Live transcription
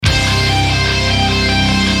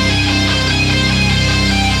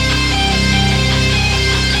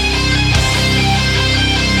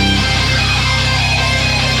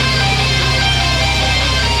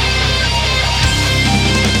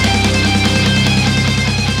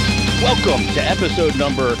Welcome to episode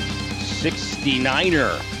number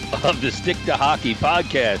 69er of the Stick to Hockey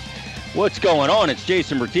podcast. What's going on? It's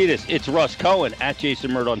Jason Martinez. It's Russ Cohen at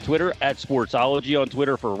Jason Mert on Twitter, at Sportsology on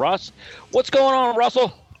Twitter for Russ. What's going on,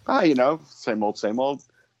 Russell? Same old.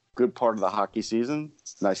 Good part of the hockey season.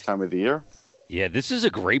 Nice time of the year. Yeah, this is a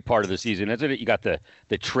great part of the season, isn't it? You got the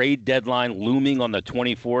trade deadline looming on the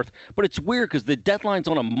 24th, but it's weird because the deadline's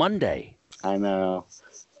on a Monday. I know.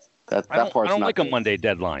 I don't like a Monday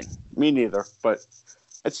deadline. Me neither, but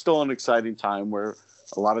it's still an exciting time where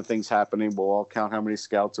a lot of things happening. We'll all count how many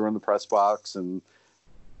scouts are in the press box and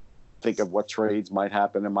think of what trades might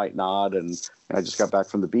happen and might not. And I just got back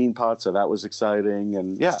from the Beanpot, so that was exciting.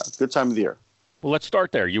 And yeah, good time of the year. Well, let's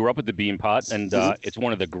start there. You were up at the Beanpot, and it's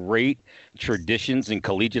one of the great traditions in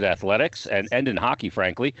collegiate athletics and in hockey,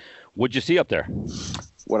 frankly. What'd you see up there?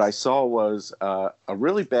 What I saw was a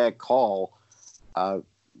really bad call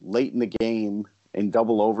late in the game in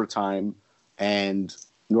double overtime, and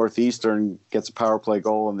Northeastern gets a power play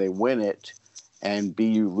goal and they win it, and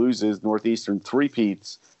BU loses. Northeastern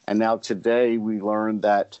three-peats, and now today we learned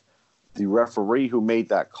that the referee who made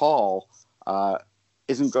that call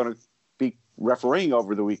isn't going to be refereeing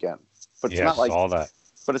over the weekend. But it's not like all that.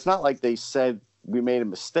 But it's not like they said we made a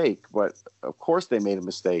mistake. But of course they made a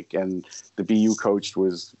mistake, and the BU coach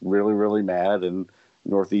was really, really mad, and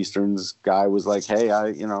Northeastern's guy was like, "Hey,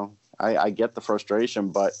 I get the frustration,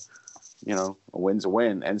 but a win's a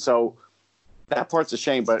win." And so that part's a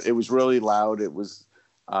shame, but it was really loud. It was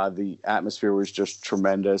the atmosphere was just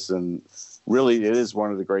tremendous, and really it is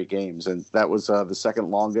one of the great games. And that was the second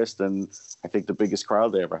longest, and I think the biggest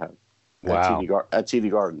crowd they ever had. Wow. At TD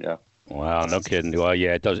Garden, yeah. Wow, no kidding. Well,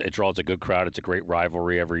 yeah, it does. It draws a good crowd. It's a great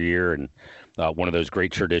rivalry every year, and one of those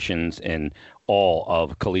great traditions in all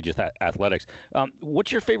of collegiate athletics.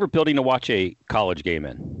 What's your favorite building to watch a college game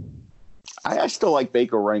in? I still like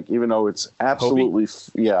Baker Rink, even though it's absolutely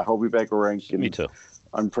Hobie Baker Rink. Me too.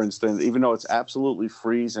 On Princeton, even though it's absolutely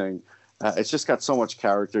freezing, it's just got so much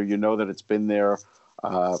character. You know that it's been there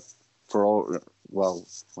for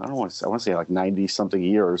I want to say like 90-something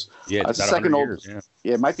years. Yeah, it's the second oldest.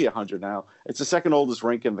 Yeah, it might be 100 now. It's the second oldest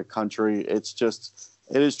rink in the country. It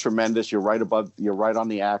is tremendous. You're right on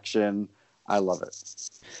the action. I love it.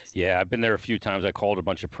 Yeah, I've been there a few times. I called a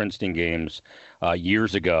bunch of Princeton games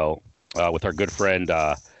years ago with our good friend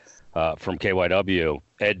from KYW,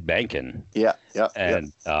 Ed Bankin. Yeah.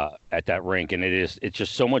 At that rink, and it's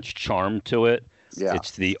just so much charm to it. Yeah.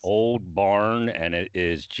 It's the old barn, and it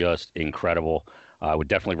is just incredible. I would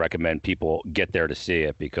definitely recommend people get there to see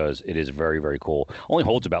it because it is very, very cool. Only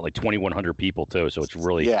holds about like 2,100 people too, so it's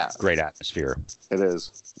really great atmosphere. It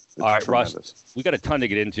is. It's all right, tremendous. Russ, we got a ton to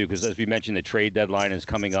get into because, as we mentioned, the trade deadline is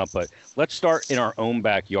coming up. But let's start in our own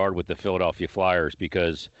backyard with the Philadelphia Flyers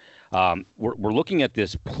because we're looking at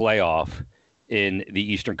this playoff in the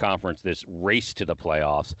Eastern Conference, this race to the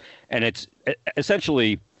playoffs, and it's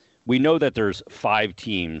essentially we know that there's 5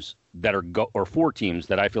 teams that are or 4 teams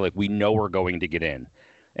that I feel like we know are going to get in.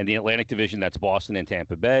 In the Atlantic Division, that's Boston and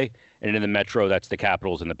Tampa Bay, and in the Metro, that's the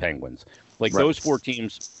Capitals and the Penguins. Those 4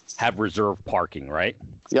 teams have reserved parking, right?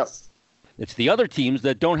 Yep. It's the other teams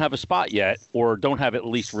that don't have a spot yet or don't have at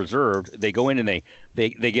least reserved. They go in and they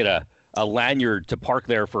get a lanyard to park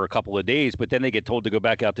there for a couple of days, but then they get told to go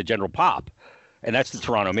back out to General Pop. And that's the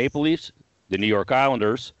Toronto Maple Leafs, the New York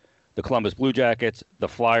Islanders, the Columbus Blue Jackets, the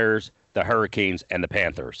Flyers, the Hurricanes, and the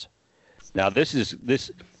Panthers. Now, this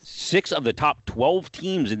 6 of the top 12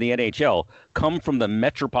 teams in the NHL come from the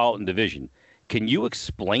Metropolitan Division. Can you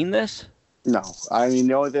explain this? No. I mean,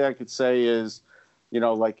 the only thing I could say is,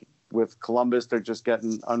 like with Columbus, they're just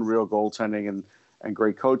getting unreal goaltending and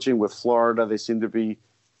great coaching. With Florida, they seem to be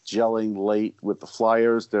gelling late. With the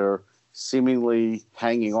Flyers, they're seemingly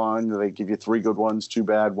hanging on. They give you 3 good ones, 2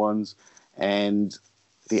 bad ones. And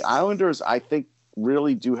the Islanders, I think,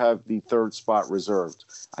 really do have the 3rd spot reserved.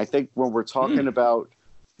 I think when we're talking about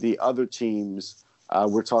the other teams,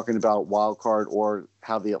 we're talking about wild card or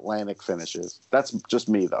how the Atlantic finishes. That's just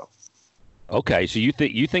me, though. Okay, so you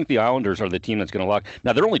think the Islanders are the team that's going to lock?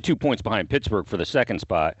 Now they're only 2 points behind Pittsburgh for the 2nd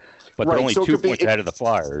spot, but they're only 2 points ahead of the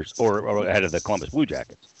Flyers or ahead of the Columbus Blue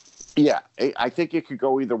Jackets. Yeah, I think it could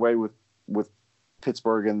go either way with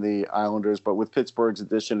Pittsburgh and the Islanders, but with Pittsburgh's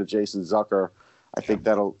addition of Jason Zucker, I think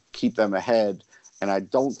that'll keep them ahead. And I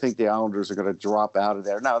don't think the Islanders are going to drop out of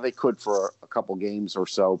there. Now, they could for a couple games or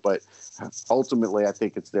so, but ultimately I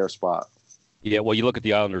think it's their spot. Yeah, well, you look at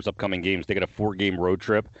the Islanders' upcoming games. They got a 4-game road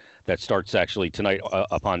trip that starts actually tonight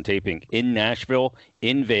upon taping in Nashville,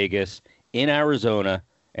 in Vegas, in Arizona,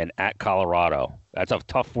 and at Colorado. That's a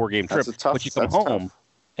tough 4-game trip. But you come home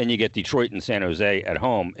and you get Detroit and San Jose at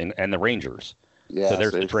home and the Rangers. Yeah, So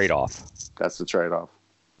there's the trade-off. That's the trade-off.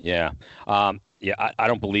 Yeah. I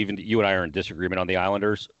don't believe in – you and I are in disagreement on the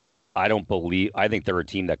Islanders. I think they're a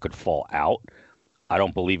team that could fall out. I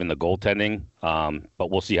don't believe in the goaltending, but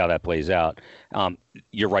we'll see how that plays out.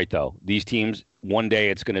 You're right, though. These teams, one day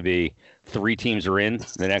it's going to be 3 teams are in.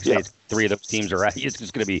 The next day, 3 of those teams are out. It's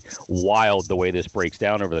just going to be wild the way this breaks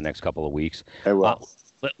down over the next couple of weeks. It will.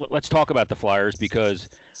 Let's talk about the Flyers because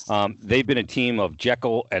they've been a team of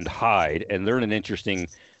Jekyll and Hyde, and they're in an interesting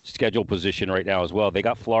schedule position right now as well. They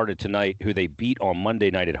got Florida tonight, who they beat on Monday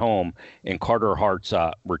night at home in Carter Hart's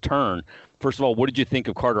return. First of all, what did you think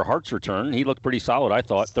of Carter Hart's return? He looked pretty solid, I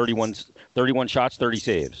thought. 31 shots, 30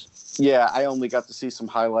 saves. Yeah, I only got to see some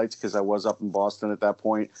highlights because I was up in Boston at that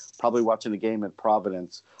point, probably watching the game at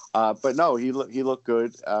Providence. But no, he looked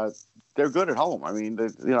good. They're good at home. I mean,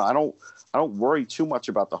 I don't worry too much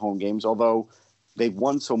about the home games, although they've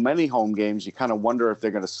won so many home games. You kind of wonder if they're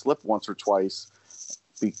going to slip once or twice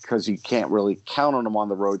because you can't really count on them on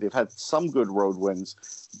the road. They've had some good road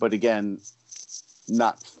wins, but again,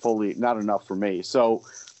 not enough for me. So,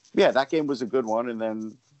 yeah, that game was a good one, and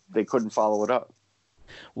then they couldn't follow it up.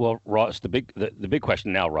 Well, Ross, the big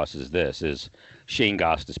question now, Russ, is Shane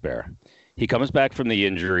Gostisbehere. He comes back from the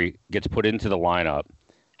injury, gets put into the lineup,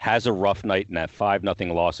 has a rough night in that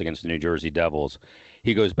 5-0 loss against the New Jersey Devils.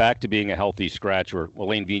 He goes back to being a healthy scratch, where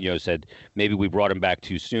Alain Vigneault said maybe we brought him back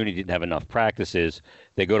too soon. He didn't have enough practices.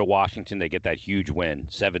 They go to Washington. They get that huge win,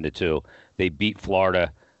 7-2. They beat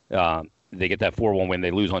Florida. They get that 4-1 win. They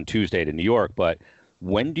lose on Tuesday to New York. But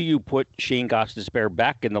when do you put Shane Gostisbehere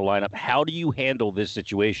back in the lineup? How do you handle this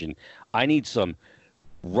situation? I need some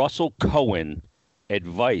Russell Cohen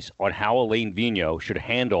advice on how Alain Vigneault should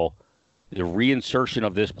handle the reinsertion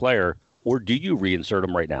of this player, or do you reinsert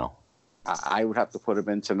him right now? I would have to put him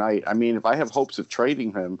in tonight. I mean, if I have hopes of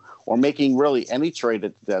trading him or making really any trade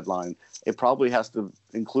at the deadline, it probably has to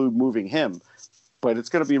include moving him. But it's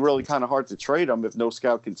going to be really kind of hard to trade him if no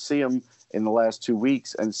scout can see him in the last 2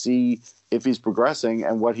 weeks and see if he's progressing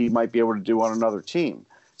and what he might be able to do on another team.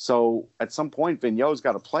 So at some point, Vigneault's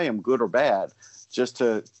got to play him, good or bad, just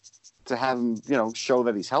to have him, show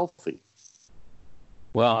that he's healthy.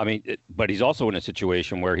 Well, I mean, but he's also in a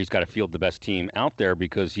situation where he's got to field the best team out there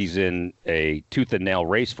because he's in a tooth and nail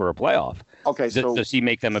race for a playoff. Okay, so does he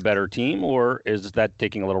make them a better team, or is that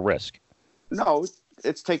taking a little risk? No,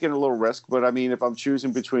 it's taking a little risk. But I mean, if I'm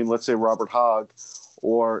choosing between, let's say, Robert Hogg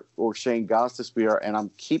or Shane Gostisbehere, and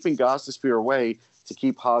I'm keeping Gostisbehere away to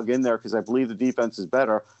keep Hogg in there because I believe the defense is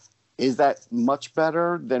better, is that much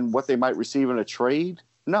better than what they might receive in a trade?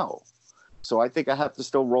 No. So I think I have to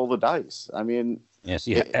still roll the dice. I mean. Yeah,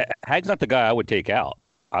 see, Hagg's not the guy I would take out.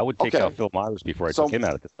 I would take out Phil Myers before I took him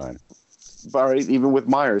out at the time. All right, even with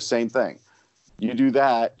Myers, same thing. You do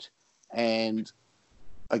that, and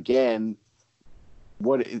again,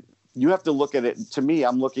 you have to look at it. To me,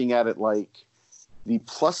 I'm looking at it like the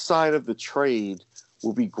plus side of the trade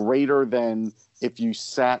will be greater than if you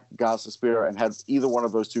sat Gostisbehere and had either one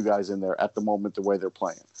of those two guys in there at the moment the way they're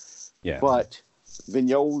playing. Yeah. But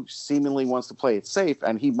Vigneault seemingly wants to play it safe,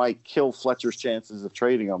 and he might kill Fletcher's chances of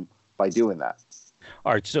trading him by doing that.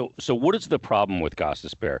 All right, so what is the problem with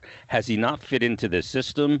Gostisbehere? Has he not fit into the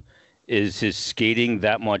system? Is his skating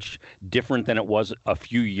that much different than it was a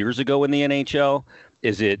few years ago in the NHL?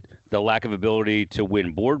 Is it the lack of ability to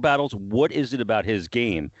win board battles? What is it about his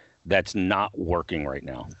game that's not working right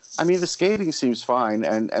now? I mean, the skating seems fine,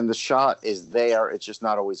 and the shot is there. It's just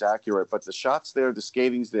not always accurate. But the shot's there, the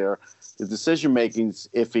skating's there. The decision-making's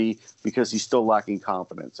iffy because he's still lacking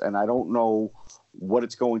confidence. And I don't know what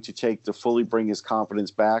it's going to take to fully bring his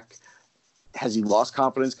confidence back. Has he lost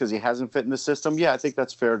confidence because he hasn't fit in the system? Yeah, I think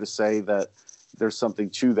that's fair to say that there's something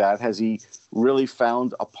to that. Has he really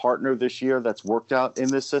found a partner this year that's worked out in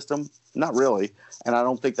this system? Not really. And I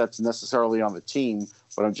don't think that's necessarily on the team,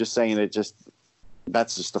 but I'm just saying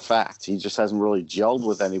that's just a fact. He just hasn't really gelled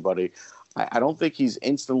with anybody. I don't think he's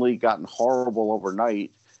instantly gotten horrible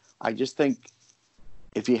overnight. I just think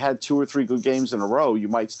if he had 2 or 3 good games in a row, you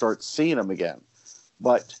might start seeing him again.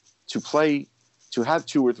 But to have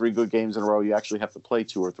 2 or 3 good games in a row, you actually have to play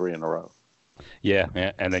 2 or 3 in a row. Yeah,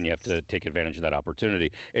 and then you have to take advantage of that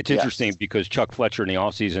opportunity. It's interesting because Chuck Fletcher in the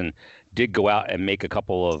offseason did go out and make a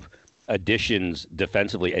couple of additions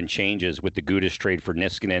defensively and changes with the Gudas trade for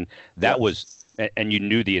Niskanen. That was, and you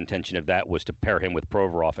knew the intention of that was to pair him with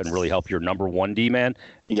Provorov and really help your number one D-man,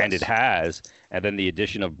 and it has. And then the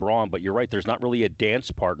addition of Braun, but you're right, there's not really a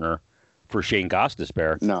dance partner for Shane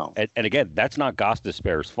Gostisbehere. No. And again, that's not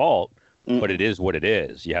Gostisbehere's fault, but it is what it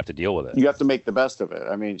is. You have to deal with it. You have to make the best of it.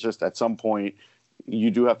 I mean, just at some point, you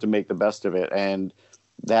do have to make the best of it. And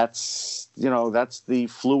that's the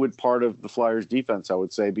fluid part of the Flyers defense, I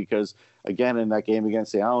would say, because again, in that game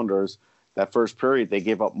against the Islanders, that first period, they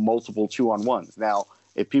gave up multiple 2-on-1s. Now,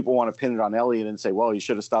 if people want to pin it on Elliott and say, well, you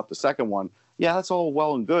should have stopped the second one. Yeah, that's all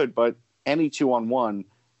well and good, but any 2-on-1,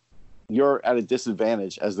 you're at a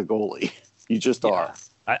disadvantage as the goalie. You just are.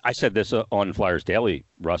 I said this on Flyers Daily,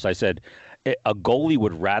 Russ. I said a goalie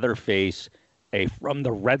would rather face a from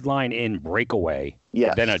the red line in breakaway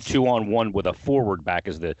than a 2-on-1 with a forward back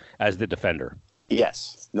as the defender.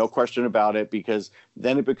 Yes, no question about it, because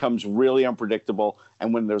then it becomes really unpredictable.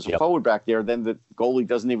 And when there's a forward back there, then the goalie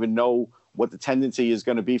doesn't even know what the tendency is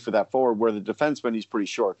going to be for that forward, where the defenseman, he's pretty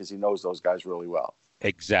sure because he knows those guys really well.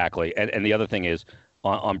 Exactly. And the other thing is,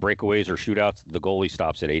 on breakaways or shootouts, the goalie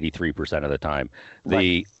stops at 83% of the time.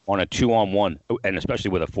 On a 2-on-1, and especially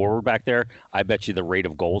with a forward back there, I bet you the rate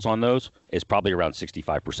of goals on those is probably around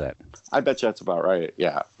 65%. I bet you that's about right.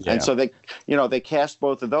 Yeah. And so they cast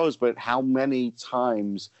both of those, but how many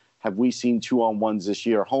times have we seen 2-on-1s this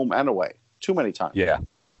year, home and away? Too many times.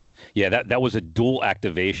 Yeah, that was a dual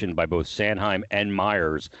activation by both Sanheim and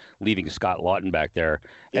Myers, leaving Scott Lawton back there.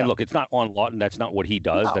 And look, it's not on Lawton. That's not what he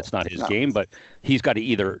does. That's not his game. But he's got to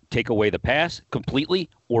either take away the pass completely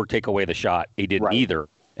or take away the shot. He did neither.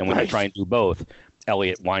 And when they try and do both,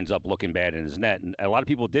 Elliott winds up looking bad in his net. And a lot of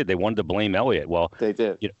people did. They wanted to blame Elliott. Well, they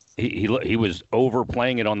did. He was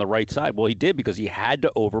overplaying it on the right side. Well, he did, because he had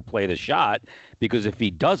to overplay the shot, because if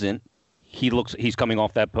he doesn't, he's coming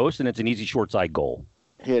off that post, and it's an easy short side goal.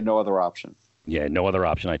 He had no other option. Yeah, no other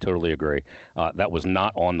option. I totally agree. That was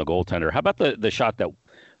not on the goaltender. How about the shot that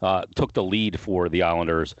took the lead for the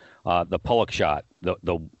Islanders? The Pulock shot,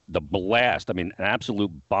 the blast. I mean, an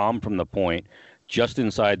absolute bomb from the point, just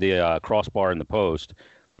inside the crossbar in the post.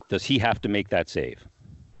 Does he have to make that save?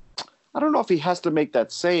 I don't know if he has to make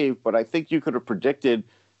that save, but I think you could have predicted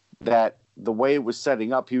that the way it was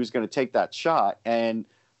setting up, he was going to take that shot. And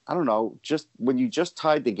I don't know, just when you just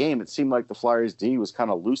tied the game, it seemed like the Flyers D was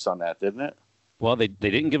kind of loose on that, didn't it? Well, they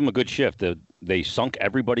didn't give him a good shift. They sunk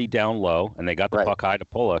everybody down low, and they got the puck high to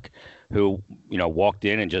Pulock, who walked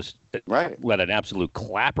in and just let an absolute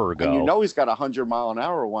clapper go. And he's got a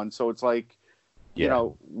 100-mile-an-hour one, so it's like,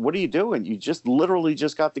 what are you doing? You just literally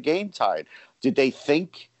just got the game tied. Did they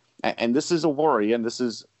think? And this is a worry, and this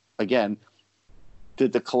is again,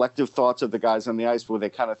 did the collective thoughts of the guys on the ice, were they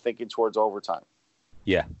kind of thinking towards overtime?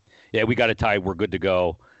 Yeah, we got it tied. We're good to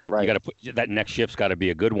go. Right. You got to put that next shift's got to be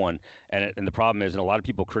a good one. And the problem is, and a lot of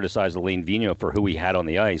people criticize Alain Vigneault for who he had on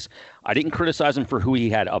the ice. I didn't criticize him for who he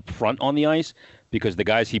had up front on the ice, because the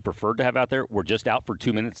guys he preferred to have out there were just out for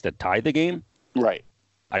 2 minutes to tie the game. Right.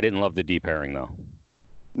 I didn't love the D pairing though.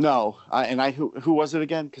 No, who was it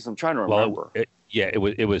again? Because I'm trying to remember. Well,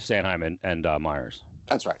 it was Sanheim and Myers.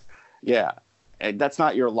 That's right. Yeah, and that's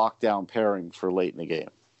not your lockdown pairing for late in the game.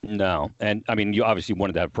 No, and I mean, you obviously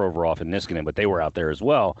wanted to have Provorov and Niskanen, but they were out there as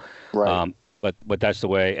well. Right. But that's the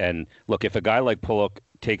way. And look, if a guy like Pulock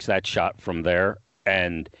takes that shot from there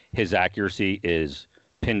and his accuracy is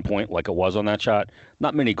pinpoint like it was on that shot,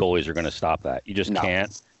 not many goalies are going to stop that. You just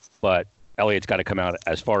can't. But Elliott's got to come out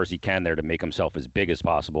as far as he can there to make himself as big as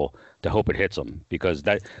possible to hope it hits him, because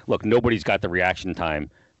nobody's got the reaction time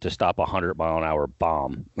to stop a 100-mile-an-hour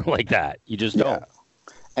bomb like that. You just don't.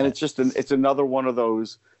 And it's another one of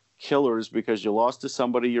those killers, because you lost to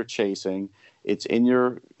somebody you're chasing. It's in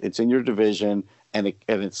your division, and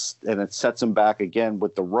it sets them back again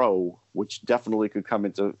with the row, which definitely could come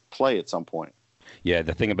into play at some point. Yeah,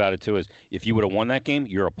 the thing about it too is, if you would have won that game,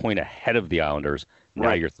 you're a point ahead of the Islanders.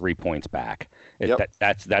 Now you're 3 points back.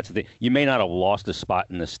 That's the. You may not have lost a spot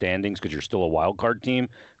in the standings because you're still a wild card team,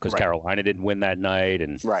 because Carolina didn't win that night,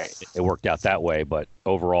 and it worked out that way. But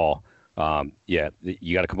overall, you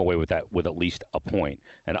got to come away with that with at least a point.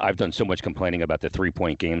 And I've done so much complaining about the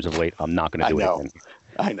 3-point games of late. I'm not going to do it again.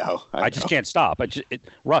 I know. I just can't stop.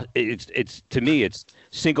 It's to me, it's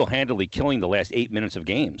single-handedly killing the last 8 minutes of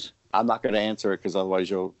games. I'm not going to answer it, because otherwise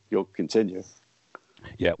you'll continue.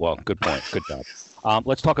 Yeah, well, good point. Good job.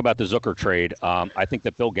 Let's talk about the Zucker trade. I think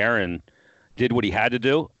that Bill Guerin did what he had to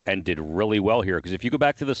do and did really well here, because if you go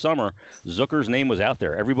back to the summer, Zucker's name was out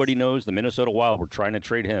there. Everybody knows the Minnesota Wild were trying to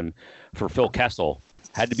trade him for Phil Kessel.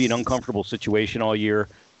 Had to be an uncomfortable situation all year.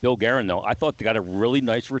 Bill Guerin, though, I thought they got a really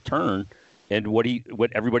nice return, and what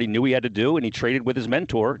everybody knew he had to do, and he traded with his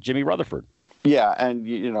mentor, Jimmy Rutherford. Yeah, and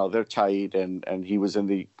they're tight, and he was in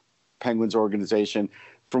the Penguins organization.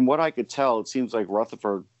 From what I could tell, it seems like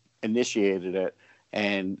Rutherford initiated it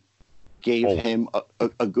and gave him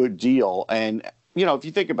a good deal. And, if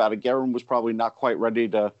you think about it, Guerin was probably not quite ready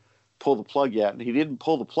to pull the plug yet. And he didn't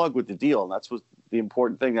pull the plug with the deal. And the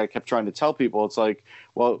important thing I kept trying to tell people. It's like,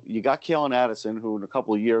 well, you got Kalen Addison, who in a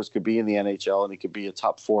couple of years could be in the NHL and he could be a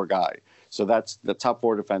top 4 guy. So that's the top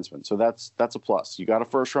 4 defenseman. So that's a plus. You got a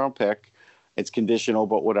first round pick. It's conditional,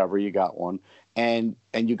 but whatever, you got one. And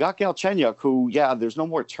you got Galchenyuk, who, yeah, there's no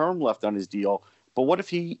more term left on his deal. But what if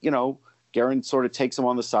he, Guerin sort of takes him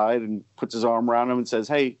on the side and puts his arm around him and says,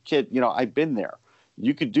 hey, kid, I've been there.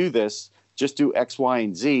 You could do this. Just do X, Y,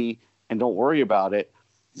 and Z and don't worry about it.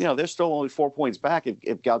 They're still only 4 points back.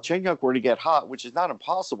 If Galchenyuk were to get hot, which is not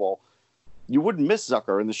impossible, you wouldn't miss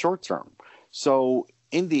Zucker in the short term. So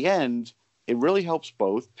in the end, it really helps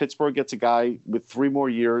both. Pittsburgh gets a guy with 3 more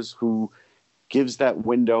years who gives that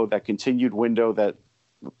window, that continued window that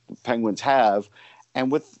the Penguins have. And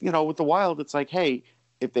with the Wild, it's like, hey,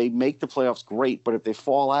 if they make the playoffs, great. But if they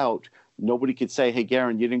fall out, nobody could say, hey,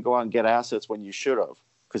 Guerin, you didn't go out and get assets when you should have,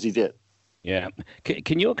 because he did. Yeah.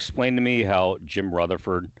 Can you explain to me how Jim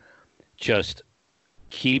Rutherford just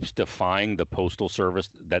keeps defying the Postal Service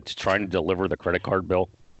that's trying to deliver the credit card bill?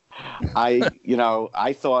 I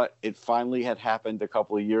thought it finally had happened a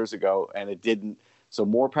couple of years ago, and it didn't. So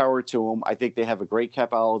more power to them. I think they have a great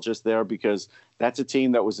capologist there, because that's a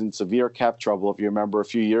team that was in severe cap trouble, if you remember, a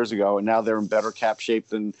few years ago, and now they're in better cap shape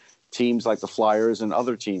than teams like the Flyers and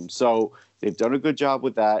other teams. So they've done a good job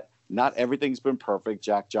with that. Not everything's been perfect.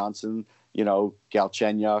 Jack Johnson,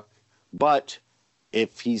 Galchenyuk. But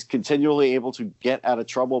if he's continually able to get out of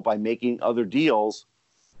trouble by making other deals,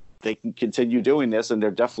 they can continue doing this, and they're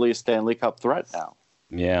definitely a Stanley Cup threat now.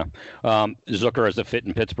 Yeah. Zucker as a fit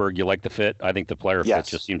in Pittsburgh, you like the fit? I think the player fit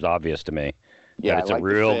just seems obvious to me. Yeah, it's a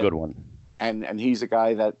real good one. And he's a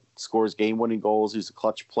guy that scores game-winning goals. He's a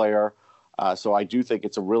clutch player. So I do think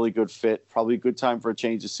it's a really good fit. Probably a good time for a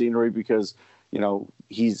change of scenery, because,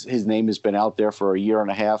 his name has been out there for a year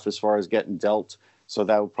and a half as far as getting dealt. So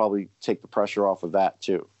that would probably take the pressure off of that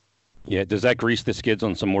too. Yeah. Does that grease the skids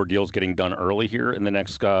on some more deals getting done early here in the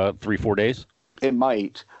next 3-4 days? It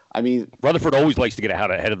might. I mean, Rutherford always likes to get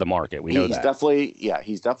ahead of the market. We know that.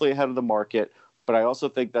 He's definitely ahead of the market. But I also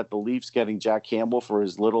think that the Leafs getting Jack Campbell for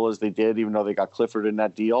as little as they did, even though they got Clifford in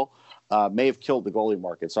that deal, may have killed the goalie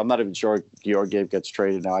market. So I'm not even sure Georgiev gets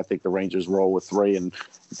traded now. I think the Rangers roll with 3, and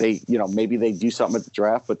they, maybe they do something at the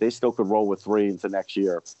draft, but they still could roll with 3 into next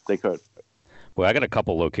year. They could. Well, I got a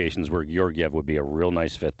couple locations where Georgiev would be a real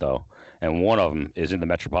nice fit, though. And one of them is in the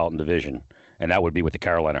Metropolitan Division, and that would be with the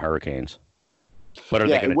Carolina Hurricanes. But are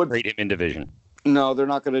they going to trade him in division? No, they're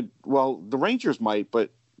not going to. Well, the Rangers might, but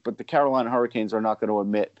the Carolina Hurricanes are not going to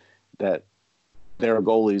admit that their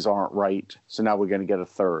goalies aren't right. So now we're going to get a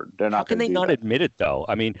third. They're not. How can they not admit it, though?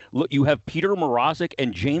 I mean, look, you have Peter Mrazek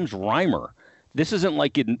and James Reimer. This isn't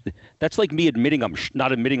like that's like me admitting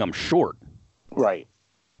not admitting I'm short. Right.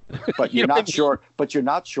 But you're not short. But you're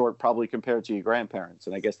not short, probably compared to your grandparents.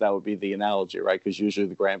 And I guess that would be the analogy, right? Because usually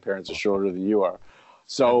the grandparents are shorter than you are.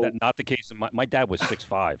 So that's not the case. My dad was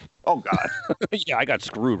 6'5". Oh God. Yeah, I got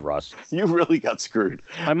screwed, Russ. You really got screwed.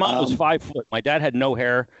 My mom was 5 foot. My dad had no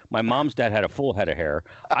hair. My mom's dad had a full head of hair.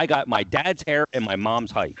 I got my dad's hair and my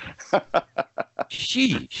mom's height.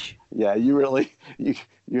 Sheesh. Yeah, you really you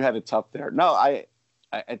had it tough there. No, I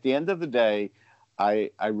at the end of the day, I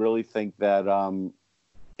really think that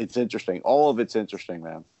it's interesting. All of it's interesting,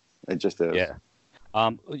 man. It just is. Yeah.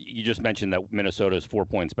 You just mentioned that Minnesota is 4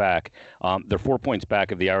 points back. They're 4 points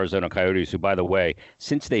back of the Arizona Coyotes, who, by the way,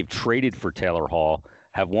 since they've traded for Taylor Hall,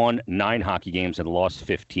 have won 9 hockey games and lost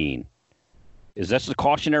 15. Is this a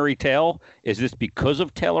cautionary tale? Is this because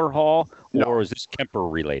of Taylor Hall, or is this Kemper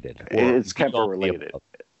related? It's Kemper related.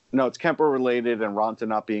 No, it's Kemper related, and Ronta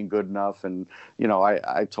not being good enough. And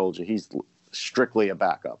I told you he's strictly a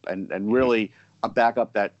backup, and really a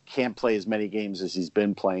backup that can't play as many games as he's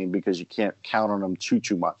been playing, because you can't count on him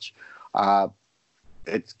too much.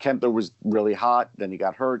 Kemper was really hot, then he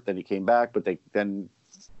got hurt, then he came back, but they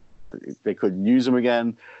couldn't use him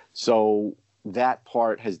again. So that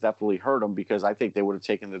part has definitely hurt them, because I think they would have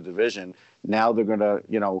taken the division. Now they're going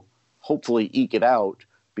to, hopefully eke it out,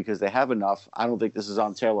 because they have enough. I don't think this is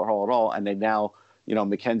on Taylor Hall at all. And they now,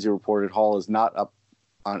 McKenzie reported Hall is not up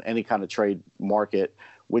on any kind of trade market,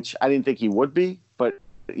 which I didn't think he would be, but,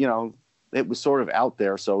 it was sort of out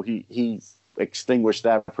there. So he extinguished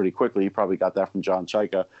that pretty quickly. He probably got that from John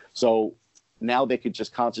Chaika. So now they could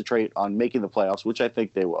just concentrate on making the playoffs, which I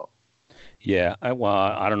think they will. Yeah, I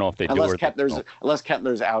don't know if they do. Unless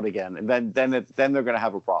Kettler's out again, and then they're going to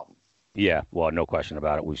have a problem. Yeah, well, no question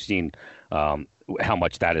about it. We've seen how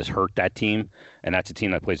much that has hurt that team, and that's a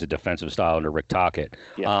team that plays a defensive style under Rick Tocchet.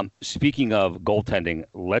 Yeah. Speaking of goaltending,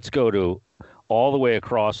 let's go to all the way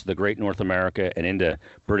across the great North America and into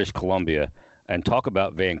British Columbia and talk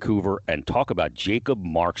about Vancouver and talk about Jacob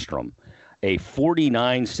Markstrom. a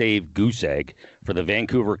 49 save goose egg for the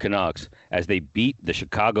Vancouver Canucks as they beat the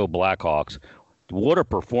Chicago Blackhawks. What a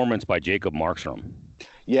performance by Jacob Markstrom.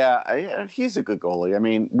 Yeah, he's a good goalie. I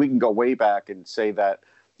mean, we can go way back and say that,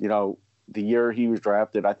 the year he was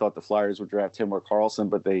drafted, I thought the Flyers would draft him or Carlson,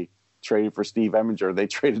 but they traded for Steve Eminger. They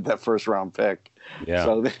traded that first-round pick. Yeah.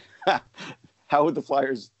 So how would the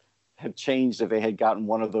Flyers have changed if they had gotten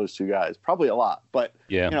one of those two guys? Probably a lot. But,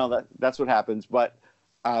 that's what happens. But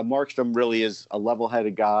Markstrom really is a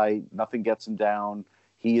level-headed guy. Nothing gets him down.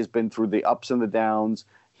 He has been through the ups and the downs.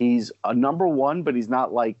 He's a number one, but he's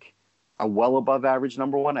not like a well above average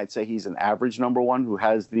number one. I'd say he's an average number one who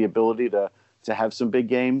has the ability to have some big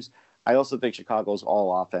games. I also think Chicago's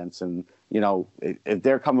all offense. And, if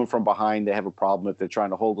they're coming from behind, they have a problem. If they're trying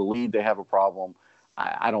to hold the lead, they have a problem.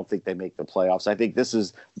 I don't think they make the playoffs. I think this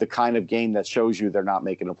is the kind of game that shows you they're not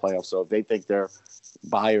making the playoffs. So if they think they're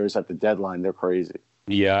buyers at the deadline, they're crazy.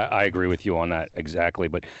 Yeah, I agree with you on that exactly.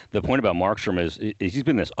 But the point about Markstrom is he's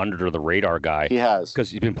been this under the radar guy. He has. Because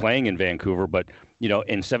he's been playing in Vancouver. But, in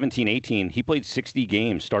 17-18, he played 60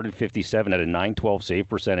 games, started 57 at a .912 save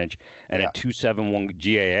percentage and a .271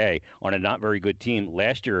 GAA on a not very good team.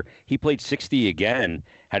 Last year, he played 60 again,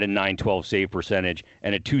 had a .912 save percentage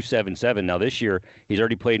and a .277. Now this year, he's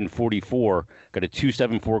already played in 44, got a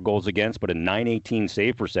 .274 goals against, but a .918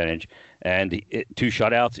 save percentage and 2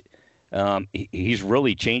 shutouts. He's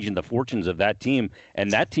really changing the fortunes of that team,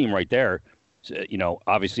 and that team right there,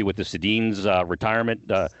 obviously with the Sedin's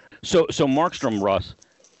retirement. So Markstrom, Russ,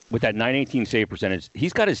 with that .918 save percentage,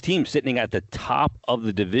 he's got his team sitting at the top of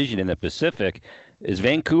the division in the Pacific. Is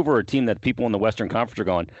Vancouver a team that people in the Western Conference are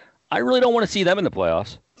going, I really don't want to see them in the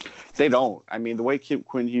playoffs? They don't. I mean, the way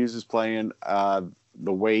Quinn Hughes is playing, the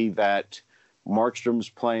way that Markstrom's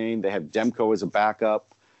playing, they have Demko as a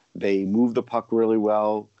backup. They move the puck really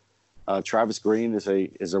well. Travis Green is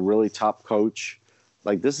a really top coach.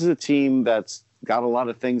 Like, this is a team that's got a lot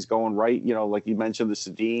of things going right. Like you mentioned, the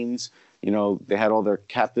Sedins, they had all their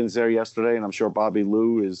captains there yesterday, and I'm sure Bobby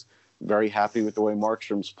Lou is very happy with the way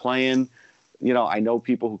Markstrom's playing. I know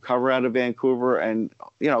people who cover out of Vancouver, and,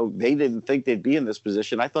 they didn't think they'd be in this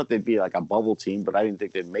position. I thought they'd be like a bubble team, but I didn't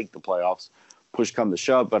think they'd make the playoffs, push come to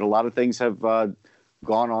shove. But a lot of things have gone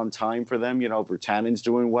on time for them. Virtanen's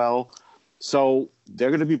doing well. So they're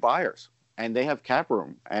going to be buyers, and they have cap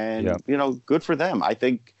room, and, good for them. I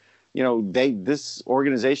think, this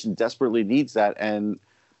organization desperately needs that. And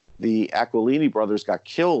the Aquilini brothers got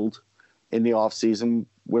killed in the offseason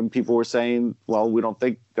when people were saying, well, we don't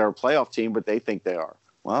think they're a playoff team, but they think they are.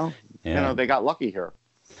 Well, they got lucky here.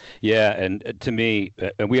 Yeah, and to me,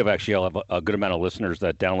 and we have a good amount of listeners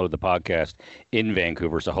that download the podcast in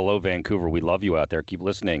Vancouver. So hello, Vancouver. We love you out there. Keep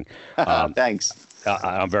listening. Thanks.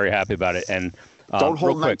 I'm very happy about it. And don't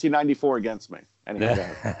hold 1994 against me.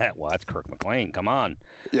 Well, that's Kirk McLean. Come on.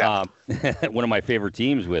 Yeah. One of my favorite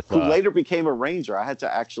teams who later became a Ranger. I had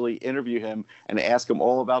to actually interview him and ask him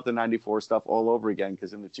all about the 94 stuff all over again,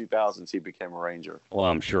 because in the 2000s he became a Ranger. Well,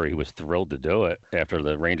 I'm sure he was thrilled to do it after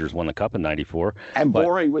the Rangers won the Cup in 94. And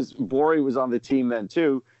Borey was on the team then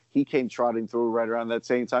too. He came trotting through right around that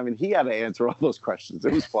same time, and he had to answer all those questions.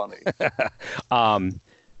 It was funny.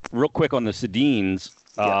 Real quick on the Sedins.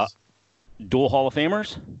 Yes. Dual Hall of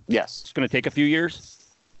Famers? Yes. It's going to take a few years?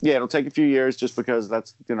 Yeah, it'll take a few years just because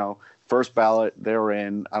that's, first ballot, they're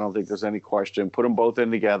in. I don't think there's any question. Put them both in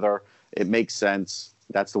together. It makes sense.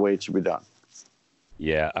 That's the way it should be done.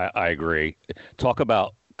 Yeah, I agree. Talk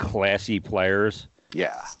about classy players.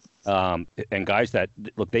 Yeah. And guys that,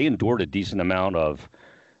 look, they endured a decent amount of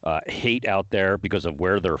hate out there because of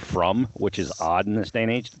where they're from, which is odd in this day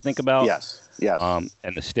and age to think about. Yes.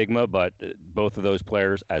 And the stigma, but both of those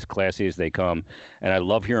players as classy as they come. And I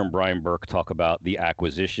love hearing Brian Burke talk about the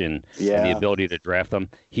acquisition and the ability to draft them.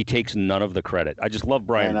 He takes none of the credit. I just love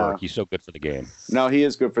Brian Burke. He's so good for the game. No, he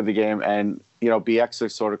is good for the game. And,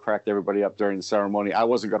 BX sort of cracked everybody up during the ceremony. I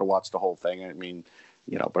wasn't going to watch the whole thing. I mean,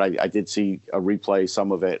 but I did see a replay,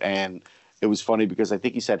 some of it. And it was funny because I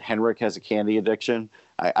think he said Henrik has a candy addiction.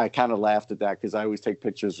 I kind of laughed at that because I always take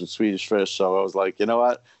pictures with Swedish Fish. So I was like, you know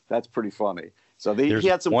what? That's pretty funny. So he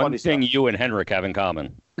had some funny stuff. One thing you and Henrik have in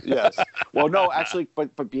common. Yes. Well, no, actually,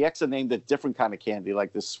 but Bieksa named a different kind of candy,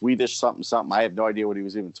 like the Swedish something. I have no idea what he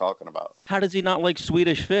was even talking about. How does he not like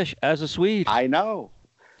Swedish Fish as a Swede? I know.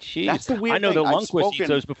 Jeez. That's the weird thing. I know thing. that Lundqvist eats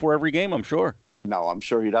those before every game, I'm sure. No, I'm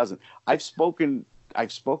sure he doesn't. I've spoken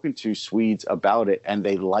to Swedes about it, and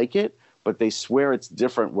they like it, but they swear it's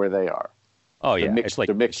different where they are. Oh, yeah. It's like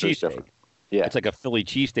the mixture is different. Yeah. It's like a Philly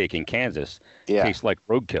cheesesteak in Kansas. Yeah. Tastes like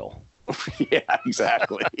roadkill. Yeah,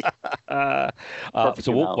 exactly.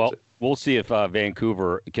 So we'll see if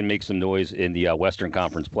Vancouver can make some noise in the Western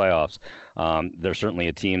Conference playoffs. They're certainly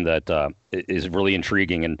a team that is really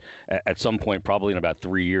intriguing, and at some point, probably in about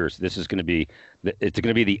 3 years, this is going to be it's going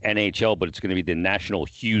to be the NHL, but it's going to be the National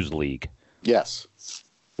Hughes League. Yes,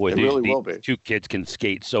 boy, it really will be. Two kids can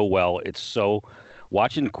skate so well. It's so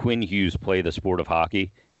watching Quinn Hughes play the sport of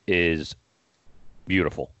hockey is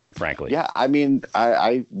beautiful. Frankly. Yeah, I mean,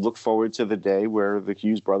 I look forward to the day where the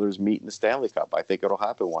Hughes brothers meet in the Stanley Cup. I think it'll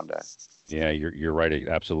happen one day. Yeah, you're right. It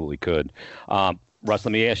absolutely could. Russ,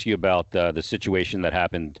 let me ask you about the situation that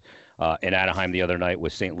happened in Anaheim the other night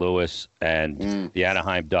with St. Louis and the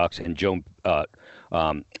Anaheim Ducks and Jay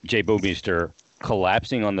Bouwmeester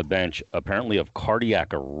collapsing on the bench, apparently of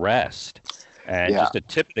cardiac arrest. And just a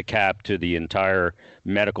tip of the cap to the entire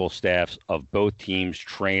medical staffs of both teams,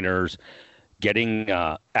 trainers,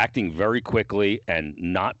 acting very quickly and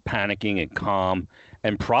not panicking and calm,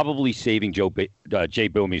 and probably saving Jay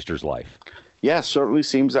Bouwmeester's life. Yeah, certainly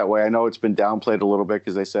seems that way. I know it's been downplayed a little bit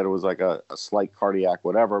because they said it was like a slight cardiac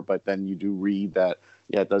whatever, but then you do read that,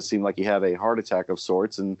 it does seem like he had a heart attack of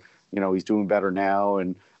sorts, and, he's doing better now,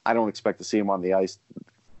 and I don't expect to see him on the ice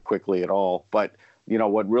quickly at all. But,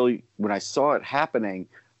 when I saw it happening,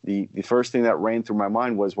 the first thing that ran through my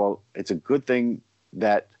mind was, well, it's a good thing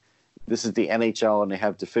that this is the NHL and they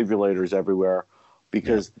have defibrillators everywhere,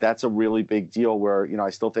 because that's a really big deal where, I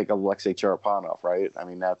still think of Alexei Cherepanov, right? I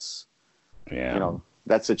mean, that's,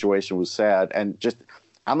 that situation was sad. And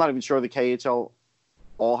I'm not even sure the KHL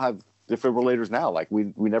all have defibrillators now. Like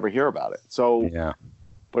we never hear about it. So,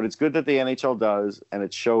 but it's good that the NHL does. And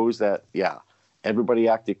it shows that, everybody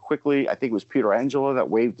acted quickly. I think it was Peter Angelo that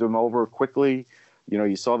waved him over quickly.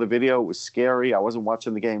 You saw the video. It was scary. I wasn't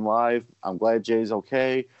watching the game live. I'm glad Jay's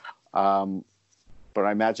okay. But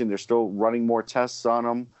I imagine they're still running more tests on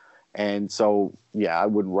him. And so, I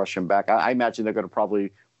wouldn't rush him back. I imagine they're going to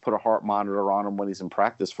probably put a heart monitor on him when he's in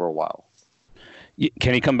practice for a while.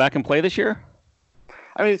 Can he come back and play this year?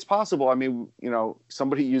 I mean, it's possible. I mean,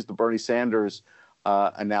 somebody used the Bernie Sanders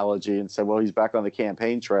analogy and said, well, he's back on the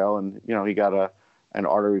campaign trail and, he got an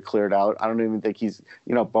artery cleared out. I don't even think he's,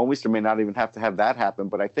 Bouwmeester may not even have to have that happen,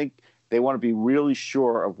 but I think they want to be really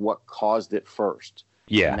sure of what caused it first.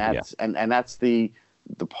 Yeah. And that's the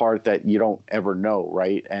part that you don't ever know,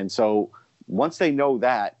 right? And so once they know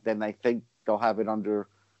that, then I think they'll have it under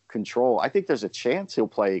control. I think there's a chance he'll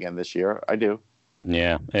play again this year. I do.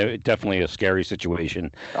 Yeah, definitely a scary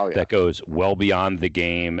situation that goes well beyond the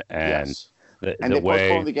game. And they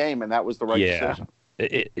postponed the game, and that was the right decision.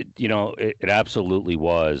 It absolutely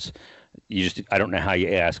was. I don't know how you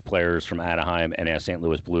ask players from Anaheim and St.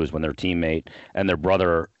 Louis Blues when their teammate and their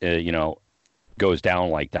brother, goes down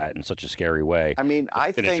like that in such a scary way. I mean,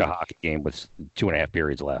 I finish a hockey game with 2.5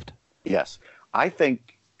 periods left. Yes. I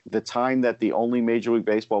think the time that the only Major League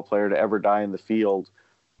Baseball player to ever die in the field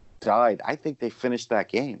died, I think they finished that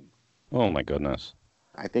game. Oh, my goodness.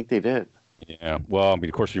 I think they did. Yeah. Well, I mean,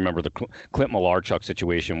 of course, you remember the Clint Malarchuk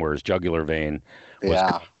situation where his jugular vein was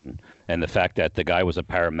cut, and the fact that the guy was a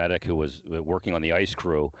paramedic who was working on the ice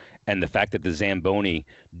crew, and the fact that the Zamboni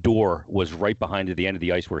door was right behind the end of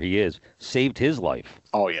the ice where he is, saved his life.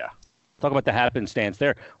 Oh, yeah. Talk about the happenstance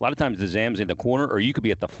there. A lot of times the Zam's in the corner, or you could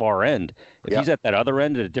be at the far end. If he's at that other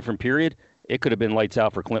end at a different period, it could have been lights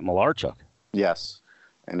out for Clint Malarchuk. Yes.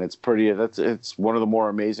 And it's one of the more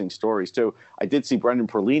amazing stories, too. I did see Brendan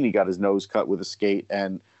Perlini got his nose cut with a skate,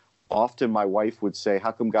 and often my wife would say,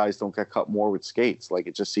 how come guys don't get cut more with skates? Like,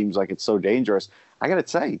 it just seems like it's so dangerous. I got to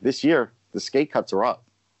say, this year, the skate cuts are up.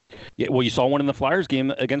 Yeah, well, you saw one in the Flyers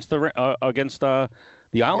game against the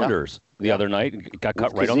Islanders the other night. It got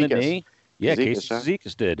cut right on the knee. Yeah, Casey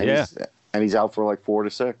Cizikas did, and he's out for like 4 to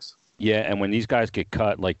 6. Yeah, and when these guys get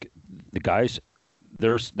cut, like the guys –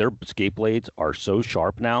 their skate blades are so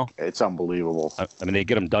sharp now. It's unbelievable. I mean, they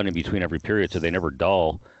get them done in between every period, so they never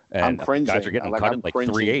dull. And I'm cringing. Guys are getting cut at like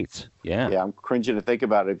 3/8. Yeah. Yeah, I'm cringing to think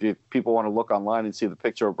about it. If people want to look online and see the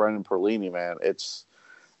picture of Brendan Perlini, man, it's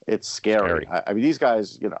scary. I mean, these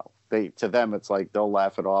guys, to them, it's like they'll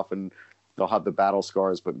laugh it off and they'll have the battle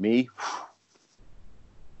scars. But me,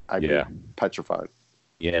 I'd be petrified.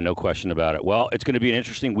 Yeah, no question about it. Well, it's going to be an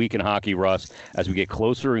interesting week in hockey, Russ, as we get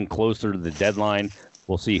closer and closer to the deadline.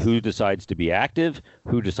 We'll see who decides to be active,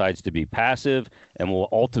 who decides to be passive, and we'll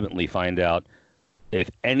ultimately find out if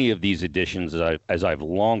any of these additions, as I've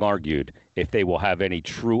long argued, if they will have any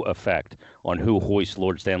true effect on who hoists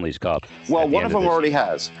Lord Stanley's Cup. Well, one of them already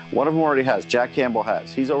has. Jack Campbell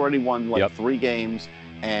has. He's already won 3 games,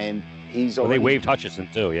 and he's already... Well, they waived Hutchinson,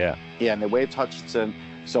 too, yeah. Yeah, and they waived Hutchinson,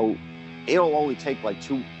 so... It'll only take like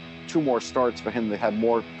two 2 more starts for him to have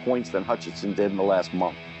more points than Hutchinson did in the last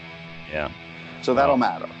month. Yeah. So that'll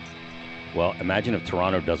matter. Well, imagine if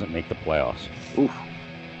Toronto doesn't make the playoffs. Oof.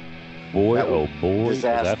 Boy, That oh boy,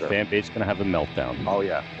 disaster. is that fan base going to have a meltdown. Oh,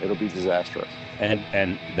 yeah. It'll be disastrous.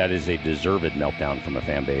 And that is a deserved meltdown from a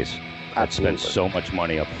fan base that spent so much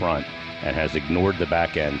money up front and has ignored the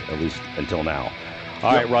back end, at least until now.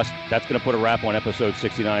 All right, Russ, that's going to put a wrap on episode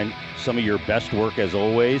 69. Some of your best work as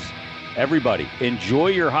always. Everybody, enjoy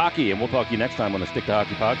your hockey, and we'll talk to you next time on the Stick to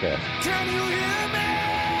Hockey podcast. Can you hear me?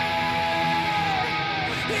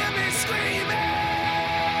 Hear me screaming.